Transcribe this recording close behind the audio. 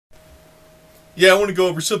Yeah, I want to go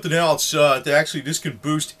over something else. That actually, this can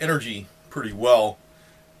boost energy pretty well.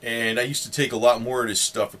 And I used to take a lot more of this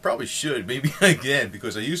stuff. I probably should, maybe again,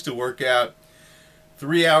 because I used to work out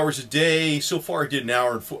 3 hours a day. So far, I did an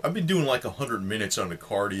hour and four. I've been doing like 100 minutes on the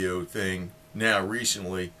cardio thing now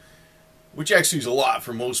recently, which actually is a lot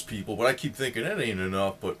for most people. But I keep thinking that ain't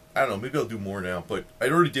enough. But I don't know. Maybe I'll do more now. But I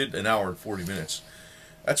already did an hour and 40 minutes.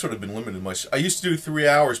 That's what I've been limiting myself. I used to do 3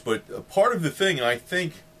 hours, but part of the thing, I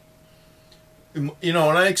think, and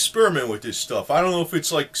I experiment with this stuff. I don't know if it's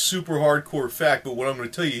like super hardcore fact, but what I'm going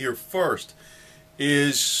to tell you here first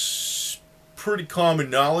is pretty common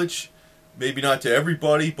knowledge. Maybe not to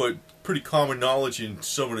everybody, but pretty common knowledge in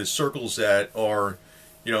some of the circles that are,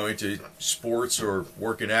 into sports or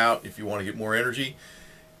working out. If you want to get more energy,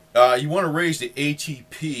 you want to raise the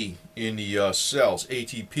ATP in the cells.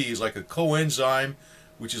 ATP is like a coenzyme,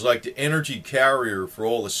 which is like the energy carrier for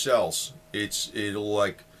all the cells. It'll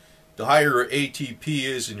like the higher ATP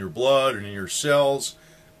is in your blood and in your cells,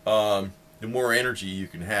 the more energy you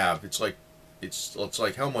can have. It's like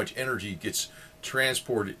how much energy gets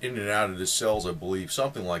transported in and out of the cells, I believe,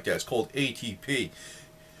 something like that. It's called ATP.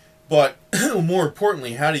 But more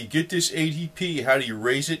importantly, how do you get this ATP? How do you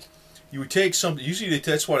raise it? You would take something. Usually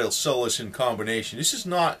that's why they'll sell this in combination. This is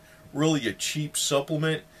not really a cheap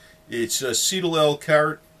supplement. It's acetyl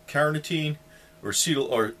l-carnitine or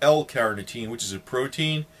l-carnitine, which is a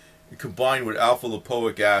protein, combined with alpha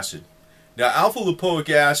lipoic acid. Now, alpha lipoic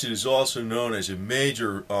acid is also known as a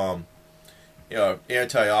major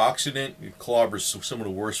antioxidant. It clobbers some of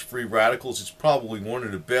the worst free radicals. It's probably one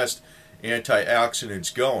of the best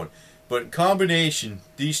antioxidants going. But in combination,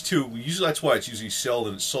 these two, usually that's why it's usually sold.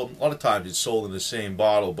 A lot of times it's sold in the same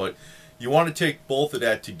bottle, but you want to take both of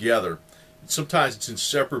that together. Sometimes it's in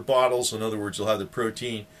separate bottles. In other words, you'll have the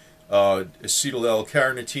protein, acetyl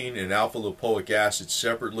l-carnitine, and alpha lipoic acid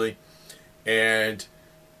separately, and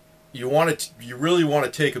you really want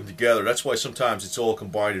to take them together. That's why sometimes it's all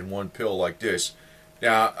combined in one pill like this.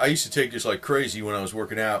 Now, I used to take this like crazy when I was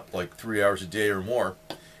working out like 3 hours a day or more,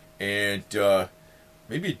 and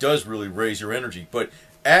maybe it does really raise your energy. But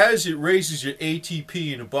as it raises your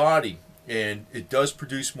ATP in the body, and it does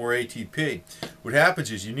produce more ATP, what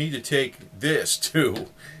happens is you need to take this too.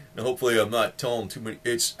 And hopefully I'm not telling too many.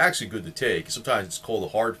 It's actually good to take. Sometimes it's called a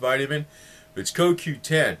heart vitamin, but it's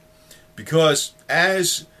CoQ10. Because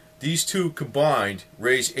as these two combined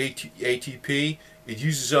raise ATP, it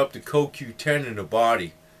uses up the CoQ10 in the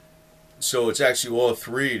body. So it's actually all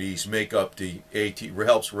three of these make up the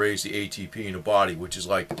helps raise the ATP in the body, which is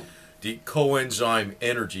like the coenzyme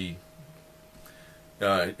energy.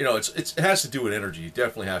 It has to do with energy. It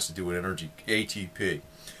definitely has to do with energy, ATP.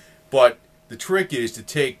 But the trick is to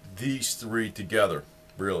take these three together,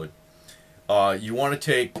 really. You want to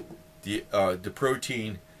take the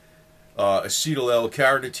protein, acetyl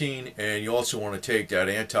l-carnitine, and you also want to take that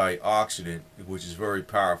antioxidant, which is very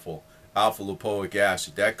powerful, alpha lipoic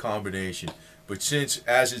acid, that combination. But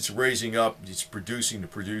as it's raising up, it's producing to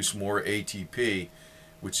produce more ATP,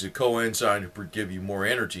 which is a coenzyme to give you more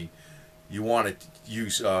energy. You want to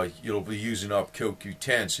use, you'll be using up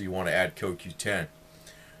CoQ10, so you want to add CoQ10.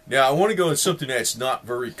 Now, I want to go into something that's not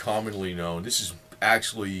very commonly known. This is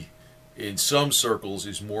actually, in some circles,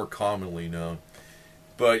 is more commonly known.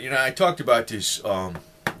 But, I talked about this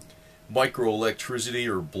microelectricity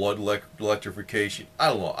or blood electrification. I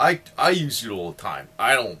don't know. I use it all the time.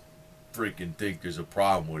 I don't freaking think there's a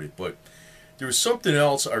problem with it. But there was something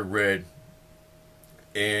else I read,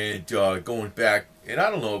 and going back, and I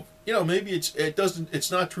don't know, maybe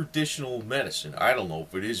it's not traditional medicine. I don't know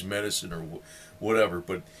if it is medicine or whatever,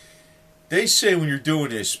 but they say when you're doing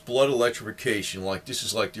this blood electrification, like this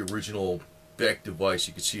is like the original Beck device.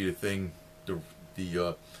 You can see the thing,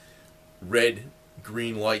 the red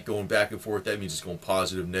green light going back and forth. That means it's going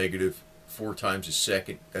positive, negative, 4 times a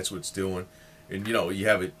second. That's what it's doing. And you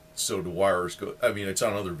have it so the wires go. I mean, it's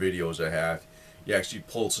on other videos I have. You actually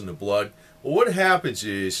pulse in the blood. Well, what happens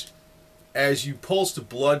is, as you pulse the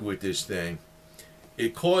blood with this thing,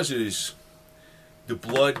 it causes the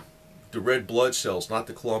red blood cells not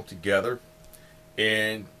to clump together,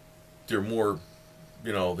 and they're more,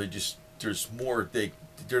 they're not squished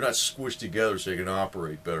together so they can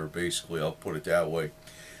operate better, basically. I'll put it that way.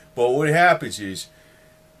 But what happens is,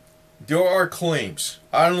 there are claims,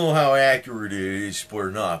 I don't know how accurate it is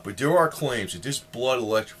or not, but there are claims that this blood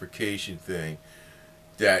electrification thing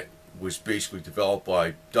that was basically developed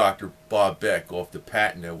by Dr. Bob Beck off the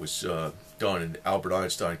patent that was done in Albert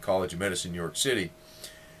Einstein College of Medicine, New York City.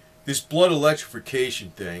 This blood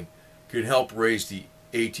electrification thing can help raise the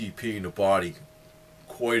ATP in the body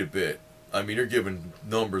quite a bit. I mean, they're giving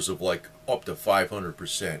numbers of like up to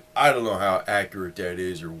 500%. I don't know how accurate that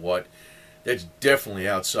is or what. That's definitely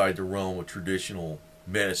outside the realm of traditional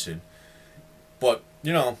medicine. But,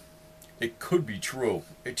 you know, it could be true.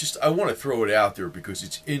 I want to throw it out there because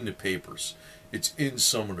it's in the papers. It's in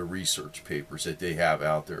some of the research papers that they have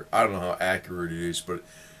out there. I don't know how accurate it is, but,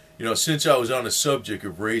 you know, since I was on the subject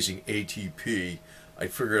of raising ATP, I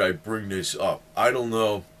figured I'd bring this up. I don't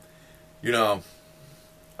know, you know,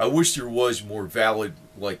 I wish there was more valid,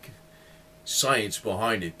 like, science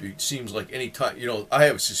behind it. It seems like any time, you know, I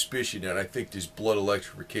have a suspicion that I think this blood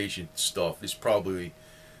electrification stuff is probably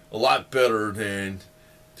a lot better than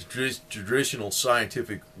the traditional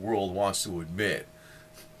scientific world wants to admit.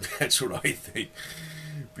 That's what I think.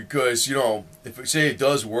 Because, you know, if I say it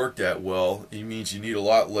does work that well, it means you need a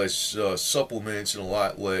lot less supplements and a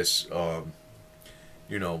lot less,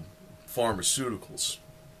 you know, pharmaceuticals.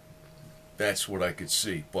 That's what I could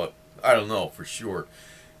see. But I don't know for sure.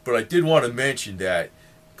 But I did want to mention that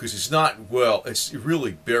because it's not, well, it's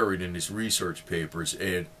really buried in these research papers.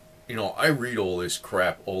 And, you know, I read all this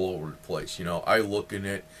crap all over the place. You know, I look in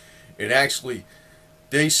it, and actually,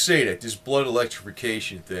 they say that this blood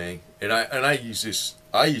electrification thing, and I use this,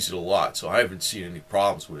 I use it a lot, so I haven't seen any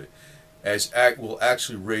problems with it, will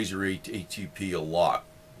actually raise your ATP a lot,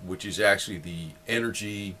 which is actually the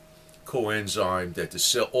energy coenzyme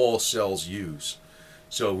that all cells use.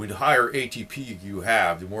 So the higher ATP you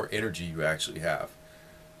have, the more energy you actually have.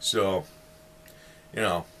 So, you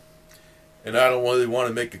know, and I don't really want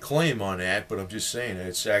to make a claim on that, but I'm just saying that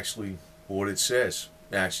it's actually what it says.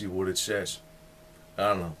 Actually what it says. I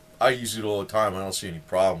don't know. I use it all the time. I don't see any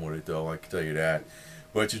problem with it, though. I can tell you that.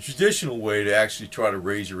 But it's a traditional way to actually try to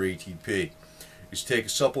raise your ATP is take a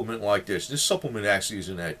supplement like this. This supplement actually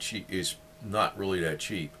isn't that cheap. Is not really that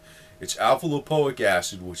cheap. It's alpha-lipoic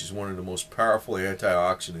acid, which is one of the most powerful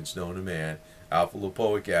antioxidants known to man.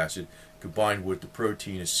 Alpha-lipoic acid combined with the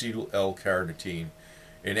protein acetyl L-carnitine.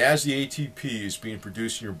 And as the ATP is being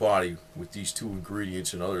produced in your body with these two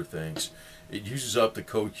ingredients and other things, it uses up the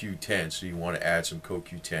CoQ10, so you want to add some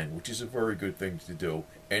CoQ10, which is a very good thing to do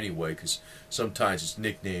anyway, because sometimes it's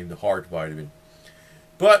nicknamed the heart vitamin.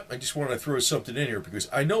 But I just want to throw something in here because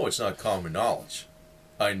I know it's not common knowledge.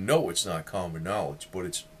 I know it's not common knowledge, but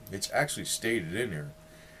it's actually stated in there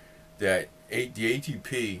that the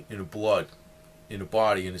ATP in the blood, in the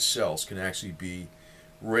body, in the cells can actually be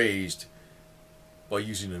raised by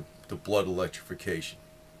using the blood electrification.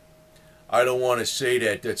 I don't want to say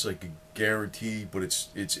that that's like a guarantee, but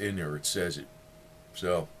it's in there. It says it.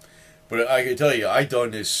 So, but I can tell you, I've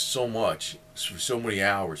done this so much for so many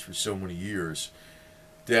hours, for so many years,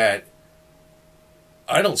 that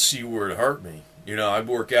I don't see where it hurt me. You know, I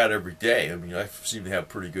work out every day. I mean, I seem to have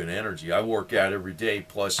pretty good energy. I work out every day.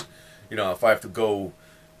 Plus, you know, if I have to go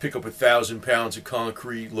pick up 1,000 pounds of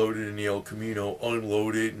concrete, load it in the El Camino,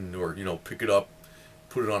 unload it, and or you know, pick it up,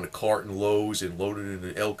 put it on a cart in Lowe's and load it in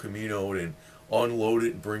the El Camino and unload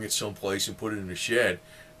it and bring it someplace and put it in the shed,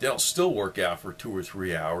 then I'll still work out for 2 or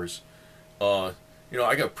 3 hours. You know,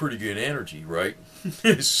 I got pretty good energy, right?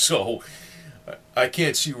 So I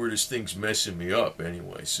can't see where this thing's messing me up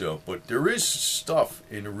anyway. So, but there is stuff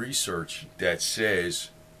in the research that says,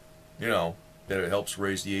 you know, that it helps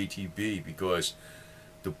raise the ATP because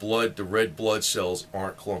the red blood cells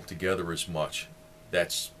aren't clumped together as much.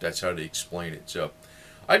 That's how they explain it. So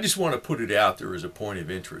I just want to put it out there as a point of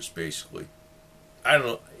interest, basically. I don't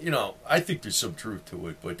know, you know, I think there's some truth to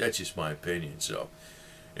it, but that's just my opinion. So,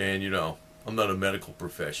 and you know, I'm not a medical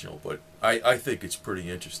professional, but I think it's pretty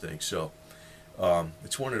interesting. So,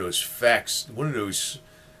 it's one of those facts, one of those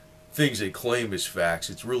things they claim as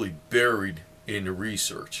facts. It's really buried in the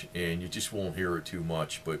research, and you just won't hear it too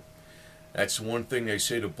much. But that's one thing they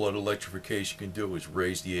say the blood electrification can do is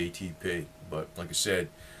raise the ATP. But like I said,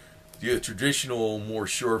 the traditional, more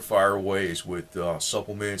surefire ways with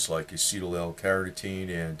supplements like acetyl L-carnitine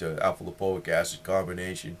and alpha-lipoic acid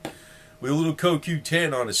combination with a little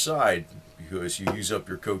CoQ10 on the side because you use up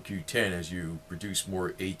your CoQ10 as you produce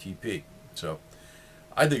more ATP. So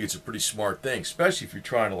I think it's a pretty smart thing, especially if you're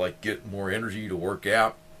trying to like get more energy to work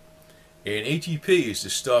out. And ATP is the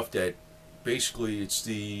stuff that basically it's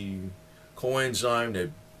the coenzyme that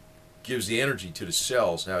gives the energy to the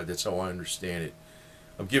cells. Now that's how I understand it.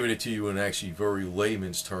 I'm giving it to you in actually very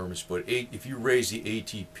layman's terms, but if you raise the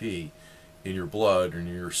ATP in your blood and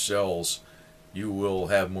in your cells, you will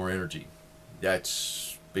have more energy.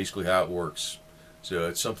 That's basically how it works. So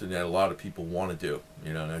it's something that a lot of people want to do.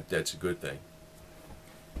 You know, that's a good thing.